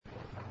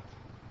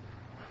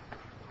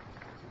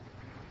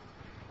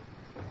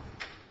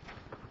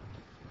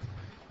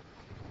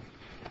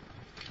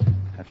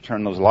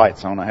turn those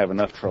lights on. I have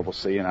enough trouble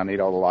seeing. I need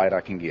all the light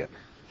I can get.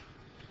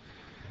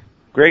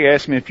 Greg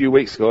asked me a few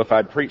weeks ago if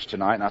I'd preach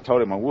tonight, and I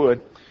told him I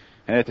would.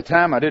 And at the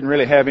time, I didn't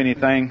really have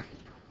anything,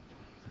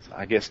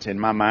 I guess in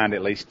my mind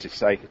at least, to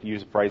say,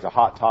 use the phrase, a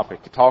hot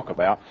topic to talk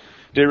about.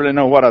 Didn't really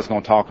know what I was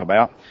going to talk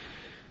about.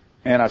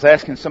 And I was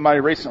asking somebody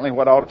recently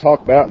what I ought to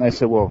talk about, and they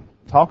said, well,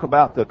 talk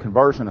about the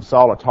conversion of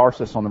Saul of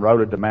Tarsus on the road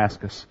to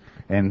Damascus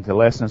and the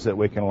lessons that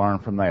we can learn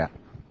from that.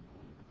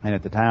 And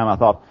at the time, I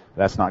thought,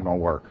 that's not going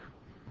to work.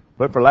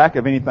 But for lack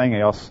of anything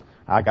else,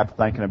 I got to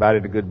thinking about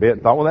it a good bit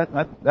and thought, well,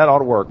 that ought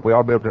to work. We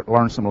ought to be able to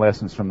learn some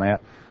lessons from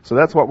that. So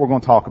that's what we're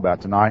going to talk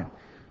about tonight.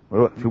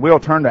 Well, if you will,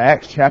 turn to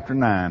Acts chapter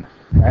 9.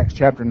 Acts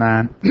chapter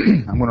 9.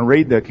 I'm going to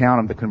read the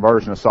account of the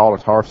conversion of Saul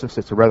of Tarsus.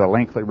 It's a rather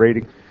lengthy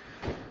reading,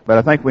 but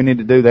I think we need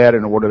to do that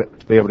in order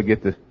to be able to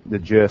get the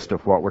gist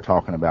of what we're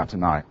talking about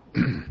tonight.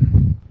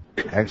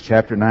 Acts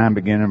chapter 9,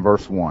 beginning in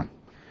verse 1.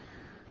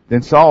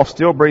 Then Saul,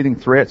 still breathing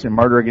threats and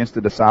murder against the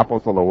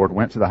disciples of the Lord,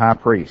 went to the high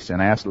priest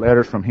and asked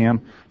letters from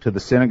him to the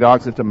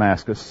synagogues of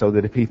Damascus, so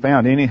that if he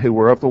found any who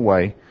were of the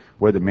way,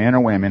 whether men or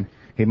women,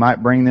 he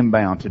might bring them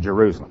bound to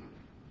Jerusalem.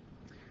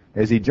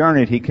 As he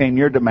journeyed, he came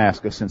near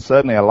Damascus, and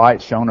suddenly a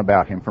light shone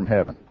about him from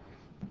heaven.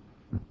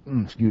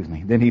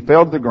 Then he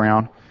fell to the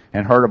ground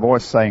and heard a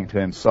voice saying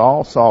to him,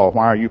 Saul, Saul,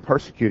 why are you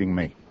persecuting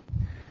me?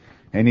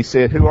 And he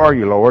said, Who are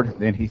you, Lord?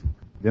 Then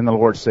the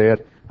Lord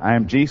said, I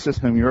am Jesus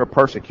whom you are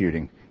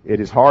persecuting. It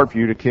is hard for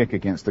you to kick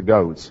against the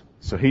goads.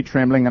 So he,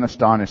 trembling and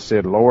astonished,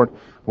 said, Lord,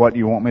 what do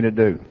you want me to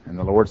do? And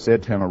the Lord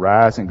said to him,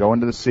 Arise and go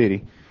into the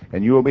city,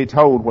 and you will be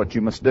told what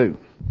you must do.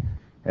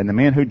 And the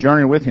men who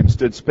journeyed with him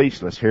stood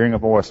speechless, hearing a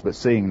voice, but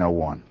seeing no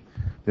one.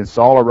 Then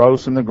Saul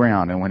arose from the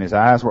ground, and when his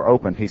eyes were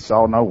opened, he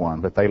saw no one,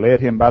 but they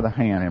led him by the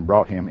hand and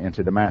brought him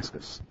into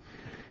Damascus.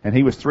 And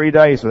he was 3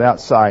 days without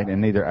sight,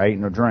 and neither ate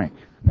nor drank.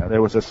 Now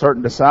there was a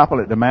certain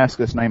disciple at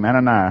Damascus named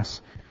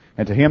Ananias,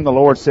 and to him the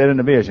Lord said in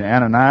a vision,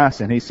 Ananias,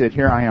 and he said,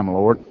 Here I am,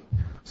 Lord.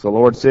 So the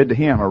Lord said to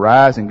him,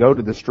 Arise and go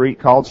to the street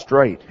called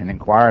Straight, and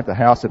inquire at the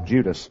house of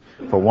Judas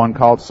for one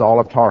called Saul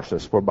of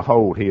Tarsus, for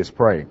behold, he is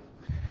praying.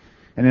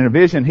 And in a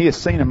vision he has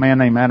seen a man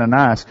named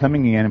Ananias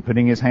coming in and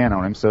putting his hand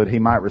on him so that he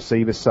might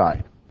receive his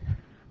sight.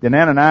 Then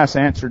Ananias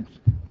answered,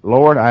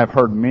 Lord, I have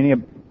heard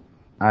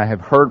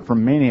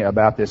from many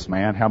about this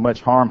man, how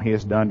much harm he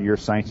has done to your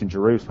saints in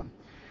Jerusalem.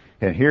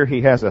 And here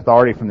he has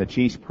authority from the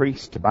chief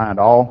priests to bind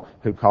all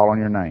who call on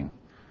your name.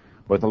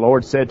 But the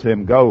Lord said to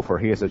him, Go, for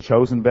he is a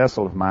chosen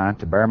vessel of mine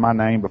to bear my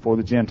name before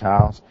the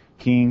Gentiles,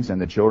 kings,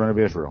 and the children of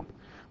Israel.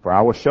 For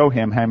I will show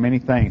him how many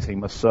things he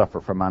must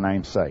suffer for my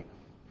name's sake.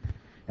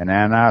 And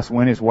Ananias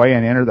went his way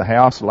and entered the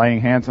house.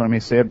 Laying hands on him, he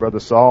said, Brother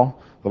Saul,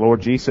 the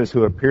Lord Jesus,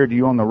 who appeared to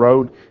you on the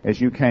road as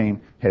you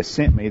came, has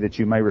sent me that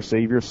you may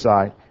receive your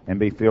sight and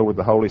be filled with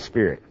the Holy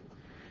Spirit.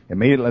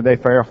 Immediately they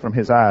fell from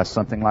his eyes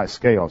something like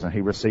scales, and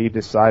he received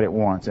his sight at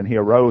once, and he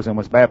arose and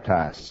was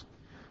baptized.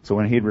 So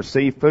when he had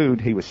received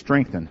food, he was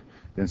strengthened.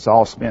 Then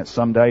Saul spent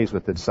some days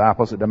with the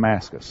disciples at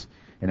Damascus,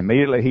 and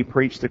immediately he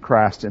preached to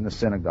Christ in the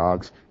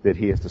synagogues that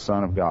he is the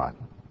Son of God.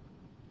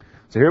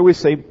 So here we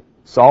see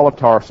Saul of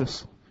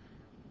Tarsus.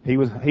 He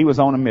was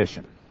on a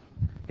mission.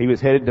 He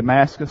was headed to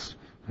Damascus.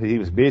 He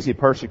was busy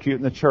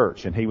persecuting the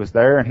church, and he was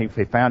there, and if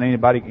he found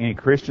any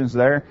Christians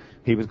there,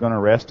 he was going to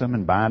arrest them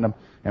and bind them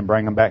and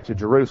bring them back to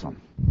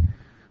Jerusalem.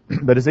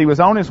 But as he was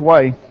on his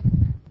way,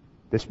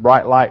 this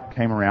bright light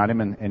came around him,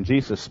 and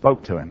Jesus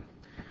spoke to him.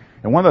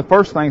 And one of the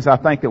first things I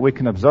think that we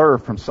can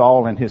observe from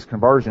Saul and his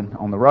conversion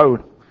on the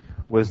road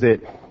was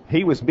that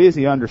he was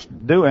busy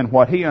doing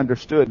what he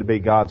understood to be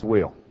God's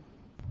will.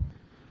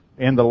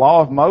 In the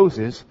law of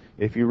Moses,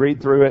 if you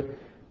read through it,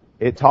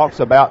 it talks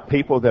about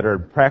people that are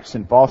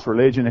practicing false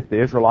religion. If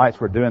the Israelites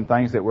were doing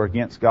things that were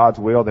against God's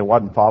will, they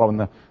wasn't following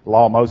the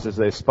law of Moses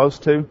they were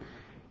supposed to.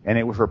 And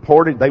it was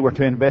reported they were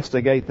to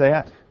investigate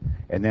that,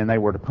 and then they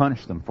were to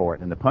punish them for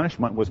it. And the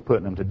punishment was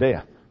putting them to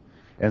death.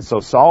 And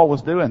so Saul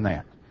was doing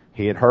that.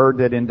 He had heard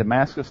that in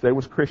Damascus there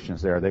was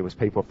Christians there. There was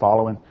people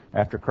following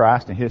after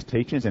Christ and his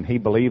teachings, and he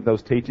believed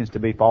those teachings to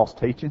be false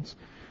teachings.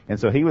 And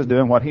so he was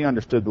doing what he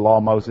understood the law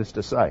of Moses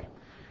to say,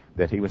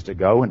 that he was to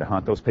go and to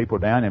hunt those people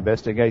down,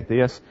 investigate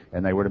this,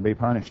 and they were to be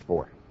punished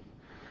for it.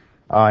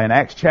 In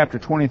Acts chapter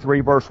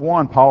 23, verse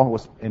 1, Paul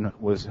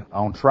was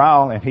on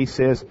trial, and he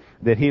says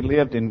that he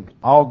lived in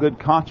all good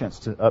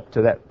conscience up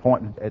to that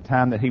point at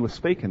time that he was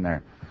speaking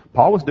there.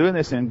 Paul was doing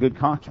this in good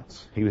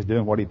conscience. He was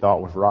doing what he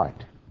thought was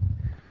right.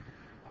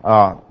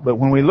 But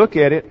when we look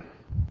at it,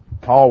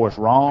 Paul was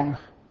wrong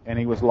and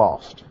he was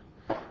lost.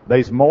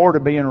 There's more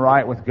to being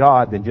right with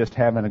God than just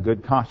having a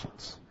good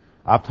conscience.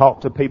 I've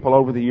talked to people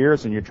over the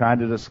years, and you're trying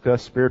to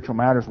discuss spiritual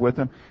matters with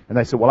them, and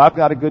they say, well, I've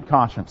got a good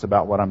conscience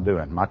about what I'm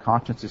doing. My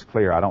conscience is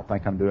clear. I don't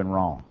think I'm doing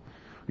wrong.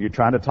 You're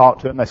trying to talk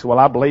to them, and they say, well,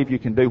 I believe you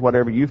can do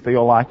whatever you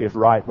feel like is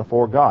right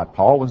before God.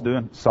 Saul was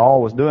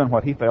doing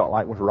what he felt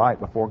like was right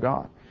before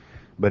God.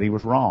 But he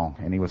was wrong,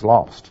 and he was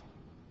lost.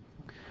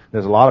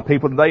 There's a lot of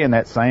people today in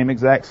that same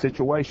exact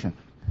situation.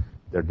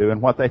 They're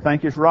doing what they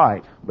think is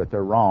right, but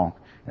they're wrong,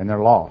 and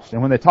they're lost.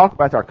 And when they talk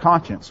about our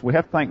conscience, we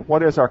have to think,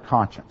 what is our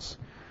conscience?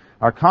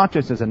 Our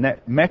conscience is a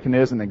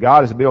mechanism that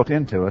God has built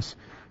into us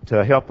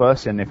to help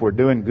us, and if we're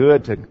doing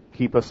good, to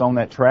keep us on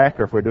that track,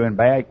 or if we're doing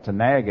bad, to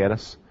nag at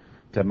us,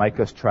 to make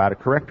us try to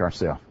correct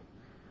ourselves.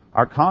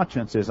 Our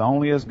conscience is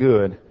only as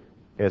good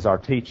as our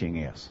teaching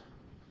is.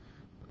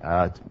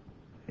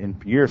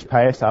 In years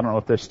past, I don't know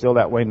if they're still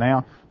that way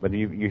now, but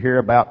you hear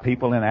about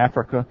people in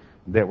Africa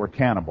that were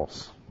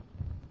cannibals.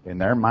 In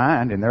their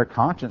mind, in their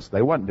conscience,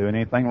 they wasn't doing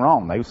anything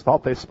wrong. They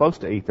thought they were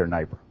supposed to eat their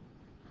neighbor.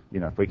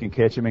 If we can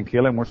catch him and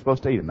kill him, we're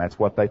supposed to eat him. That's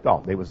what they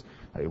thought.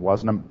 It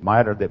wasn't a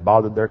matter that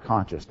bothered their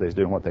conscience. They was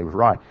doing what they was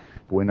right.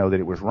 But we know that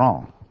it was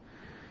wrong.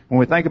 When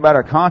we think about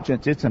our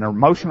conscience, it's an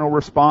emotional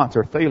response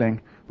or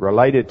feeling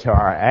related to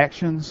our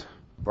actions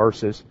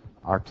versus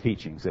our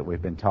teachings that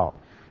we've been taught.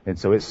 And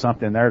so it's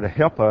something there to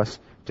help us,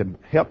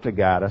 to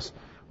guide us.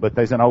 But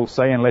there's an old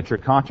saying, let your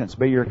conscience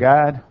be your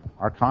guide.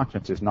 Our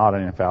conscience is not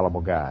an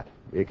infallible guide.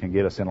 It can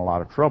get us in a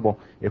lot of trouble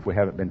if we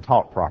haven't been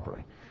taught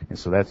properly. And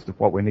so that's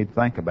what we need to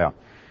think about,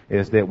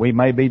 is that we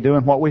may be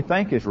doing what we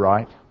think is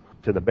right.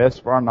 To the best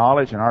of our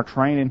knowledge and our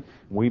training,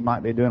 we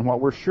might be doing what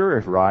we're sure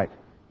is right,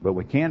 but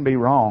we can be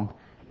wrong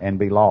and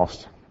be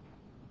lost.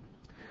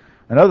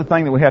 Another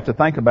thing that we have to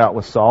think about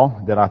with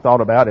Saul that I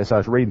thought about as I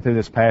was reading through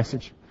this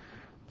passage,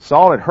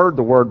 Saul had heard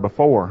the word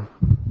before,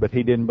 but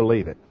he didn't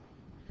believe it.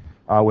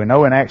 We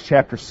know in Acts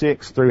chapter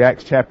 6 through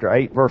Acts chapter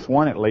 8, verse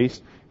 1 at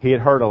least, he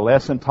had heard a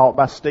lesson taught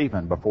by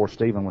Stephen before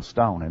Stephen was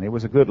stoned. And it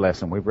was a good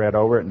lesson. We've read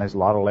over it, and there's a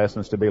lot of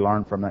lessons to be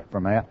learned from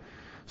that.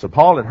 So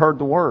Paul had heard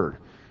the word.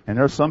 And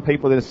there's some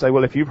people that say,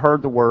 well, if you've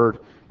heard the word,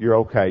 you're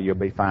okay. You'll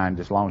be fine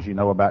as long as you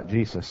know about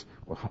Jesus.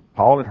 Well,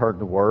 Paul had heard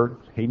the word.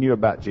 He knew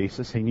about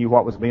Jesus. He knew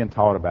what was being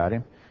taught about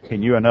him. He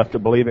knew enough to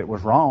believe it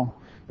was wrong.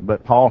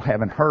 But Paul,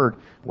 having heard,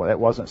 well, that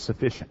wasn't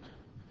sufficient.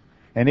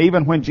 And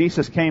even when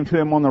Jesus came to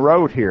him on the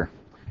road here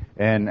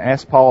and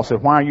asked Paul,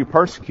 said, why are you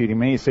persecuting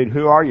me? He said,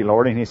 who are you,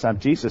 Lord? And he said, I'm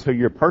Jesus, who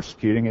you're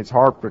persecuting. It's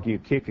hard for you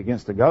to kick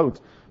against the goats.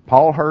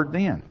 Paul heard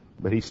then,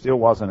 but he still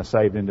wasn't a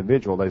saved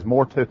individual. There's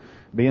more to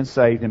being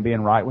saved and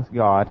being right with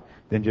God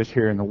than just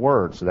hearing the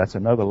word. So that's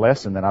another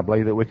lesson that I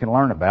believe that we can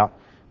learn about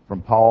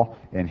from Saul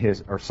and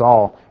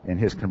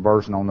his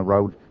conversion on the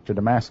road to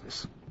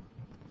Damascus.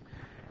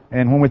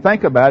 And when we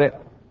think about it,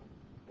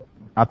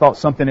 I thought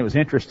something that was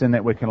interesting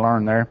that we can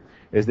learn there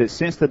is that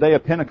since the day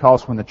of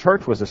Pentecost, when the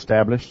church was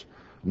established,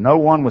 no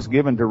one was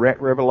given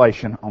direct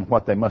revelation on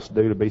what they must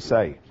do to be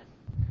saved.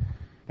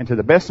 And to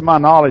the best of my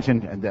knowledge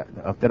and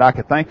that I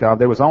could think of,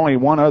 there was only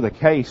one other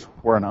case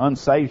where an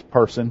unsaved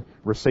person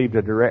received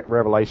a direct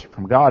revelation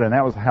from God, and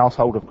that was the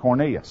household of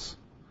Cornelius.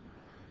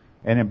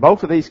 And in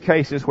both of these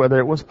cases, whether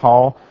it was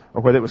Paul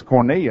or whether it was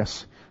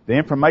Cornelius, the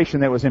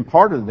information that was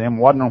imparted to them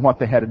wasn't on what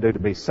they had to do to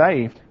be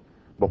saved,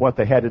 but what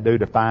they had to do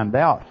to find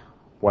out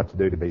what to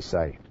do to be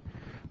saved.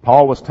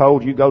 Paul was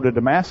told, you go to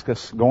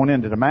Damascus, going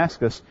into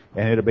Damascus,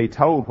 and it'll be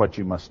told what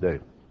you must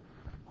do.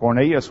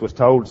 Cornelius was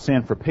told,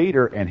 send for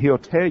Peter, and he'll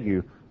tell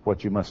you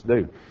what you must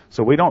do.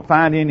 So we don't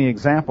find any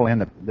example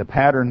in the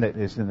pattern that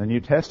is in the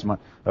New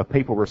Testament of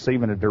people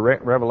receiving a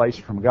direct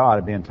revelation from God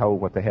and being told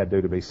what they had to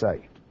do to be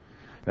saved.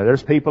 Now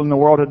there's people in the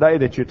world today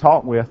that you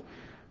talk with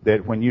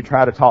that when you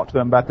try to talk to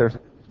them about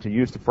to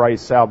use the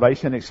phrase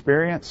salvation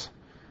experience,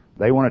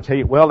 they want to tell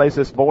you, well, there's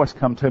this voice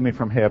come to me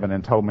from heaven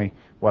and told me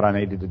what I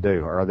needed to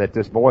do, or that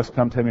this voice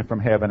come to me from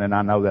heaven and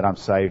I know that I'm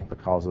saved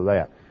because of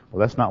that. Well,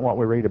 that's not what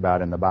we read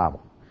about in the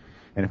Bible.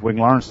 And if we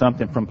can learn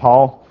something from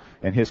Paul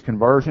and his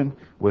conversion,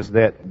 was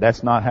that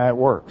that's not how it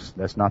works.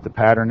 That's not the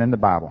pattern in the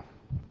Bible.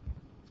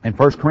 In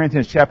 1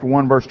 Corinthians chapter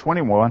 1, verse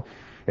 21,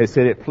 it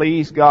said, it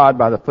pleased God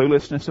by the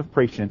foolishness of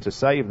preaching to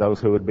save those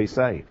who would be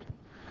saved.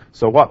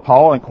 So what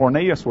Paul and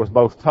Cornelius was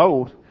both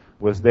told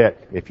was that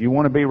if you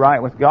want to be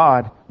right with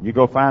God, you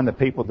go find the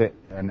people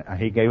and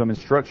he gave them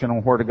instruction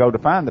on where to go to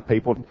find the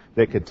people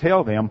that could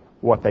tell them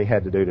what they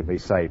had to do to be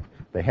saved.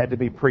 They had to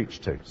be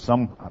preached to.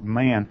 Some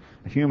man,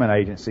 a human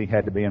agency,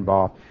 had to be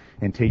involved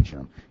in teaching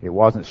them. It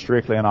wasn't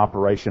strictly an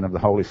operation of the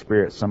Holy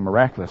Spirit, some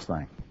miraculous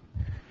thing.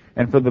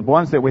 And for the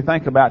ones that we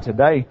think about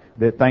today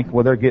that think,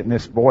 well, they're getting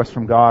this voice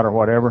from God or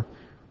whatever,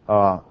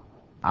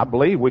 I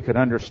believe we could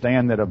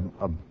understand that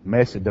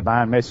a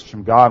divine message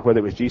from God, whether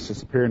it was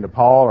Jesus appearing to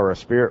Paul or a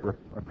spirit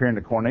appearing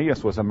to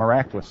Cornelius, was a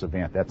miraculous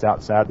event. That's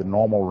outside the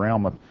normal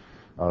realm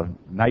of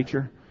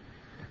nature.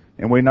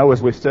 And we know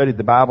as we've studied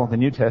the Bible, the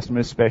New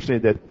Testament especially,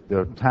 that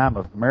the time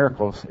of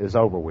miracles is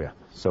over with.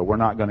 So we're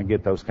not going to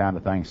get those kind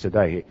of things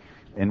today.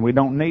 And we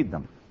don't need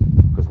them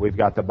because we've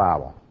got the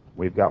Bible.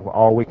 We've got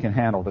all we can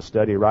handle to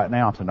study right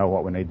now to know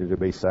what we need to do to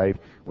be saved.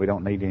 We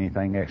don't need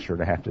anything extra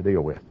to have to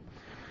deal with.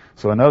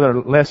 So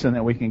another lesson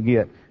that we can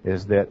get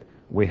is that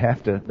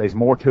there's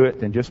more to it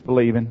than just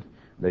believing.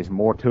 There's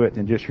more to it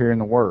than just hearing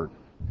the Word.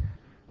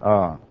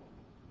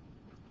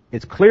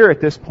 It's clear at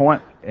this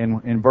point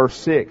in verse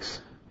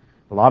 6,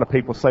 a lot of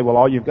people say, well,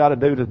 all you've got to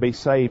do to be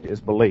saved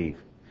is believe.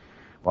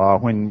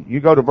 When you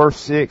go to verse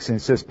 6 and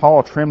it says,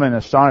 Paul trembling and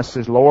astonished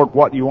says, Lord,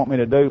 what do you want me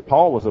to do?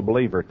 Paul was a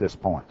believer at this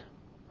point.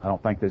 I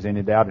don't think there's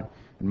any doubt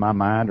in my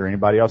mind or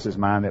anybody else's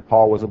mind that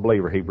Paul was a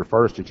believer. He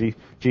refers to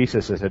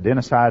Jesus as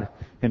identified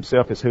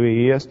himself as who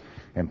he is.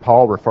 And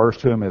Paul refers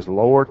to him as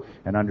Lord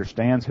and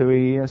understands who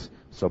he is.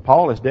 So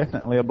Paul is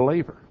definitely a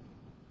believer.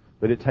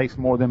 But it takes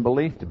more than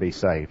belief to be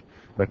saved.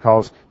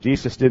 Because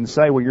Jesus didn't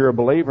say, well, you're a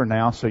believer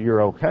now, so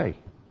you're okay.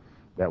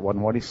 That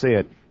wasn't what he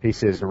said. He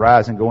says,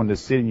 arise and go into the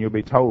city and you'll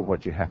be told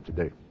what you have to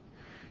do.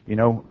 You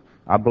know,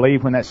 I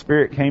believe when that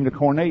Spirit came to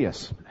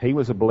Cornelius, he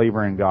was a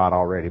believer in God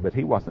already, but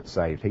he wasn't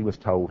saved. He was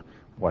told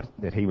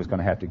that he was going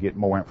to have to get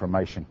more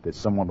information, that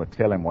someone would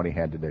tell him what he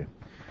had to do.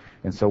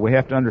 And so we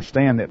have to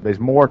understand that there's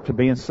more to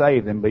being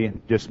saved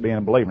than just being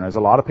a believer. And there's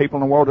a lot of people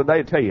in the world today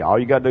that tell you, all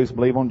you got to do is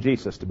believe on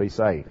Jesus to be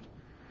saved.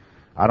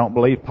 I don't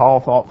believe Paul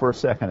thought for a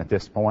second at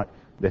this point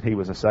that he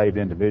was a saved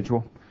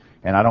individual.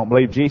 And I don't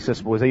believe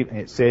Jesus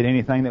said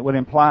anything that would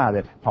imply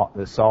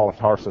that Saul of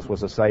Tarsus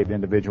was a saved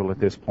individual at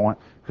this point,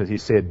 because he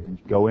said,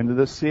 go into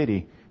the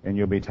city and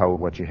you'll be told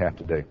what you have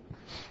to do.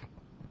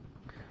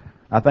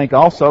 I think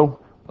also,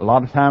 a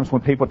lot of times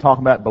when people talk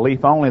about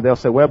belief only, they'll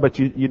say, well, but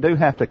you do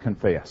have to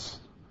confess.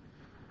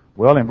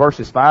 Well, in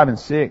verses 5 and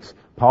 6,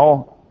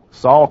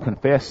 Saul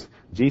confessed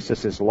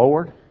Jesus as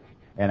Lord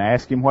and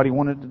asked him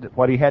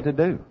what he had to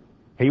do.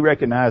 He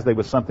recognized there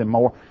was something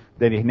more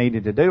that he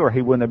needed to do, or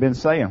he wouldn't have been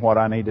saying what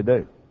I need to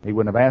do. He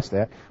wouldn't have asked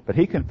that, but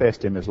he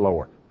confessed him as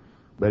Lord.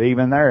 But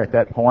even there, at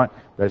that point,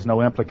 there's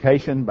no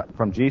implication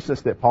from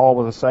Jesus that Paul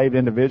was a saved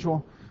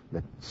individual.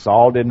 That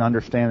Saul didn't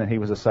understand that he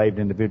was a saved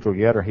individual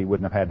yet, or he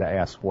wouldn't have had to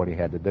ask what he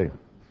had to do.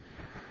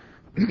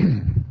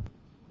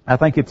 I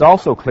think it's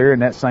also clear in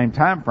that same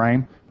time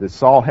frame that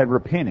Saul had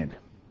repented,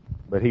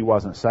 but he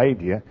wasn't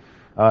saved yet.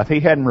 If he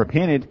hadn't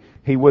repented,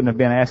 he wouldn't have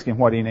been asking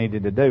what he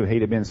needed to do.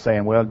 He'd have been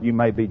saying, well, you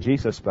may be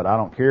Jesus, but I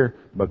don't care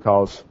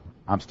because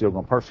I'm still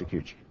going to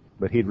persecute you.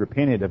 But he'd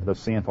repented of the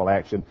sinful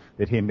action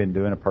that he'd been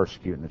doing of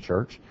persecuting the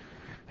church.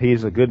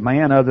 He's a good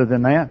man other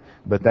than that,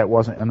 but that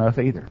wasn't enough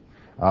either.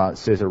 It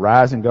says,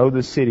 arise and go to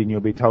the city and you'll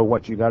be told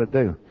what you got to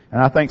do.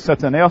 And I think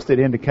something else that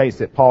indicates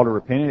that Paul had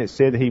repented, it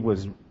said that he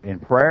was in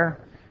prayer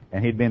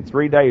and he'd been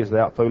 3 days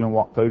without food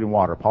and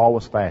water. Paul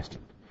was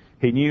fasting.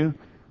 He knew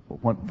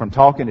from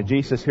talking to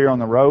Jesus here on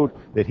the road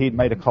that he'd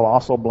made a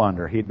colossal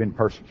blunder. He'd been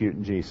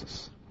persecuting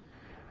Jesus.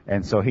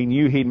 And so he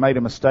knew he'd made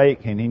a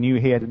mistake, and he knew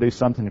he had to do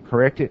something to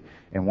correct it.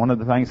 And one of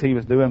the things he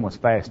was doing was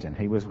fasting.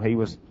 He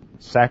was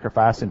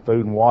sacrificing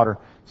food and water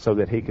so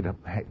that he could,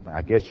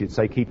 I guess you'd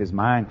say, keep his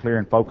mind clear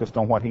and focused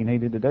on what he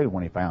needed to do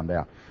when he found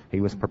out.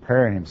 He was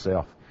preparing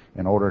himself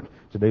in order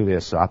to do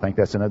this. So I think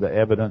that's another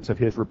evidence of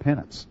his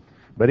repentance.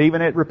 But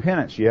even at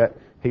repentance yet,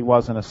 he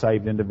wasn't a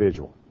saved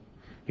individual.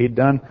 He'd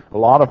done a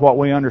lot of what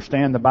we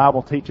understand the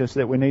Bible teaches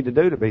that we need to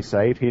do to be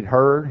saved. He'd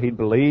heard, he'd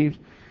believed,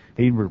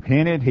 he'd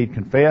repented, he'd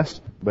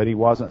confessed, but he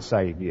wasn't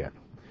saved yet.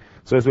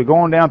 So as we're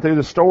going down through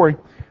the story,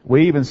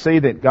 we even see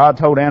that God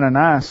told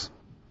Ananias,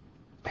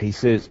 he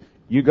says,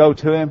 you go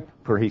to him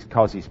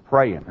because he's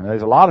praying. And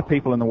there's a lot of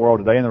people in the world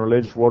today, in the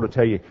religious world, to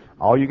tell you,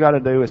 all you got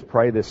to do is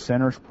pray this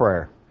sinner's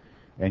prayer,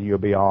 and you'll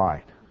be all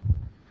right.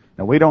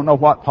 Now, we don't know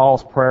what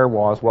Paul's prayer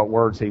was, what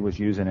words he was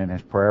using in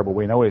his prayer, but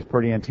we know he was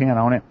pretty intent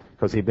on it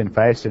because he'd been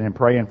fasting and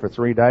praying for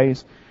 3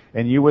 days.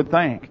 And you would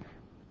think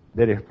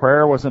that if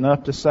prayer was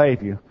enough to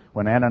save you,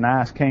 when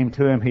Ananias came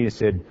to him, he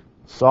said,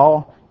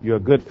 Saul, you're a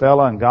good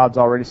fellow and God's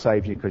already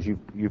saved you because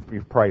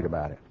you've prayed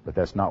about it. But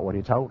that's not what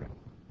he told him.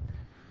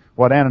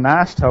 What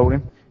Ananias told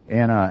him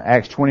in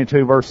Acts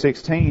 22, verse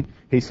 16,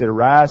 he said,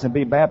 arise and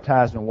be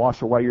baptized and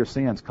wash away your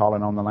sins,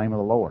 calling on the name of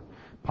the Lord.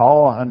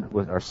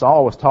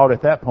 Saul was taught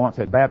at that point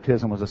that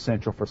baptism was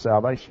essential for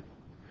salvation.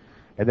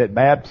 And that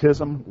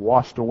baptism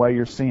washed away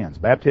your sins.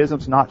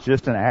 Baptism's not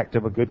just an act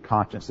of a good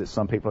conscience that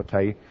some people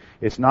tell you.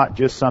 It's not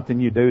just something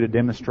you do to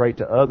demonstrate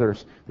to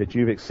others that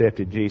you've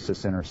accepted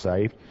Jesus and are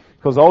saved.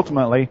 Because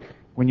ultimately,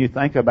 when you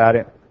think about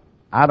it,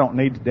 I don't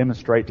need to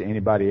demonstrate to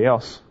anybody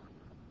else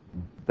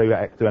through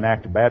an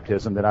act of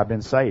baptism that I've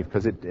been saved.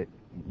 Because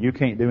you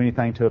can't do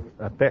anything to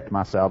affect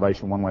my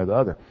salvation one way or the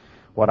other.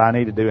 What I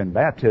need to do in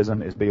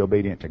baptism is be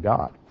obedient to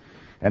God.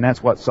 And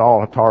that's what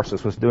Saul of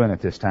Tarsus was doing at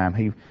this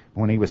time.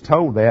 When he was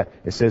told that,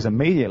 it says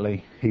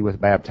immediately he was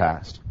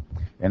baptized.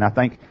 And I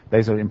think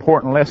there's an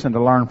important lesson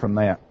to learn from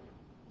that,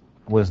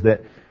 was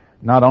that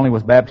not only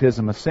was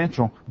baptism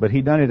essential, but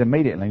he done it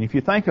immediately. And if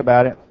you think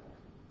about it,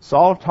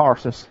 Saul of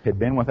Tarsus had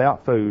been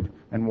without food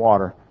and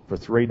water for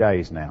 3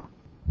 days now.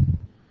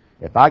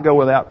 If I go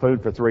without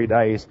food for 3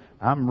 days,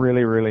 I'm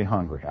really, really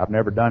hungry. I've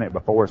never done it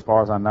before as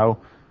far as I know,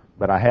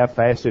 but I have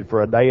fasted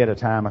for a day at a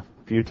time a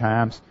few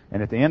times,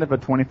 and at the end of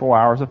 24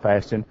 hours of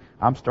fasting,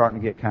 I'm starting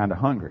to get kind of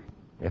hungry.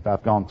 If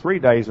I've gone 3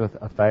 days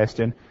of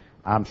fasting,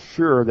 I'm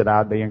sure that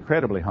I'd be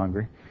incredibly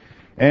hungry.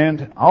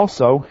 And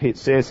also, it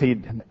says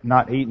he'd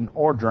not eaten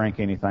or drank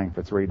anything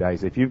for 3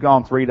 days. If you've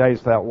gone 3 days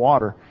without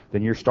water,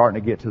 then you're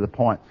starting to get to the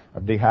point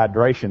of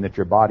dehydration, that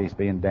your body's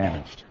being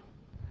damaged.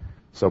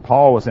 So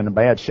Paul was in a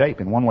bad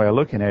shape in one way of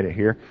looking at it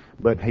here,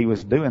 but he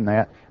was doing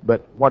that.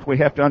 But what we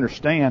have to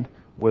understand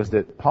was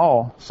that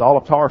Paul, Saul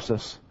of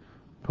Tarsus,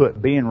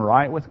 put being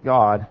right with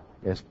God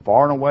as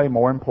far and away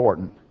more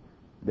important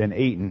than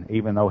eating,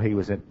 even though he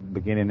was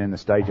beginning in the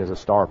stages of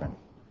starving,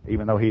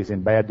 even though he's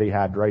in bad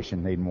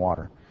dehydration needing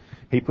water.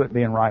 He put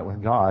being right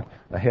with God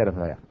ahead of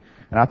that.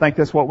 And I think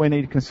that's what we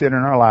need to consider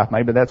in our life.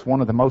 Maybe that's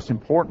one of the most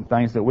important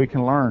things that we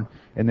can learn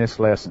in this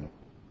lesson,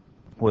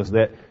 was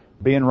that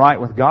being right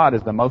with God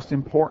is the most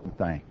important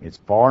thing. It's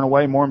far and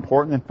away more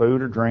important than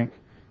food or drink.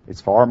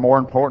 It's far more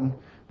important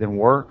than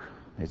work.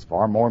 It's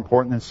far more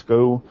important than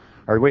school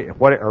or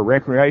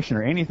recreation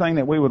or anything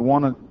that we would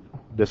want to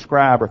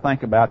describe or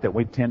think about that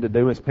we tend to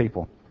do as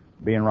people.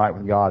 Being right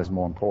with God is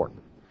more important.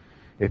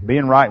 If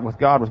being right with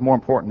God was more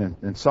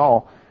important than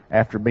Saul,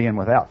 after being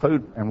without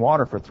food and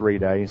water for 3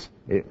 days,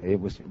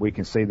 we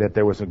can see that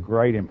there was a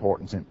great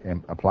importance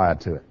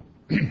applied to it.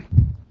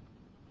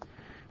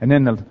 And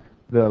then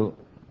the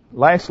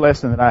last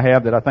lesson that I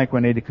have that I think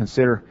we need to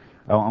consider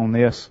on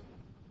this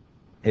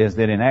is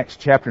that in Acts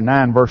chapter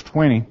 9, verse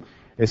 20,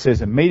 it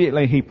says,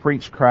 immediately he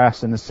preached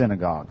Christ in the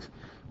synagogues.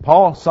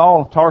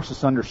 Saul of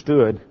Tarsus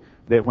understood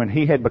that when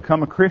he had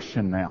become a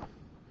Christian now,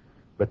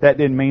 but that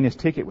didn't mean his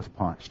ticket was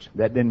punched.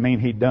 That didn't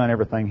mean he'd done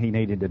everything he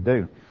needed to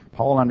do.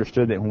 Paul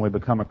understood that when we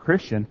become a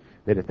Christian,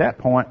 that at that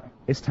point,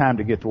 it's time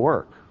to get to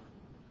work.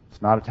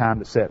 It's not a time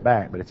to sit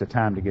back, but it's a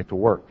time to get to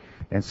work.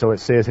 And so it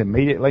says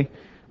immediately,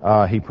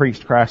 he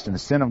preached Christ in the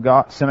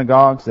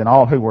synagogues. Then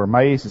all who were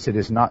amazed and said,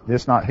 is not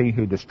this not he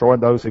who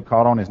destroyed those who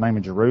called on his name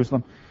in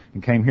Jerusalem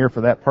and came here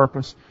for that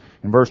purpose?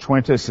 In verse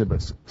 22, it says,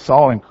 but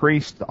Saul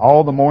increased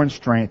all the more in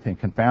strength and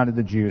confounded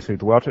the Jews who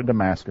dwelt at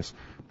Damascus,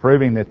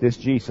 proving that this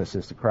Jesus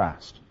is the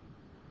Christ.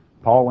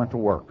 Paul went to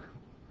work.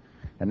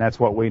 And that's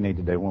what we need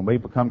to do. When we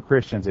become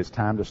Christians, it's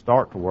time to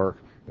start to work.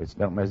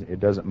 It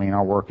doesn't mean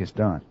our work is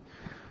done.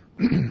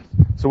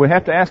 So we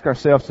have to ask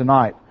ourselves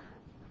tonight,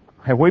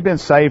 have we been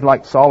saved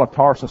like Saul of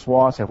Tarsus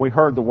was? Have we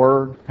heard the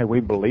Word? Have we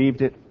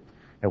believed it?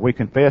 Have we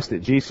confessed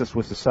that Jesus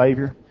was the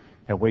Savior?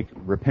 Have we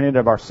repented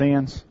of our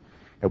sins?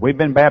 Have we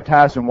been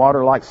baptized in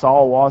water like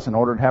Saul was in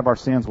order to have our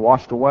sins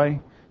washed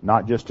away?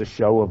 Not just a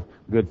show of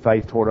good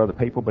faith toward other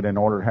people, but in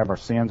order to have our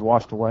sins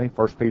washed away.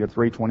 1 Peter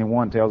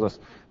 3:21 tells us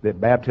that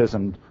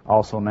baptism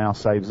also now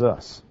saves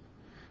us.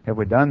 Have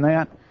we done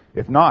that?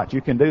 If not,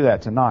 you can do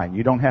that tonight.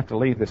 You don't have to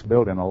leave this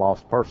building a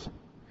lost person.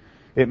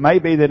 It may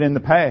be that in the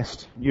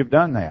past you've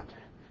done that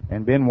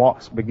and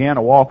began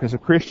a walk as a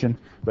Christian,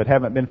 but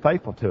haven't been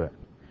faithful to it.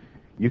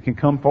 You can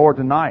come forward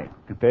tonight,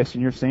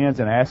 confessing your sins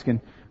and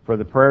asking for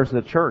the prayers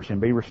of the church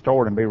and be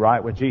restored and be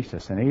right with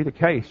Jesus. In either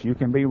case, you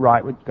can be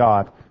right with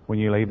God when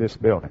you leave this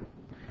building.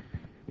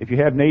 If you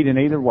have need in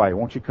either way,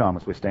 won't you come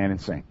as we stand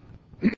and sing?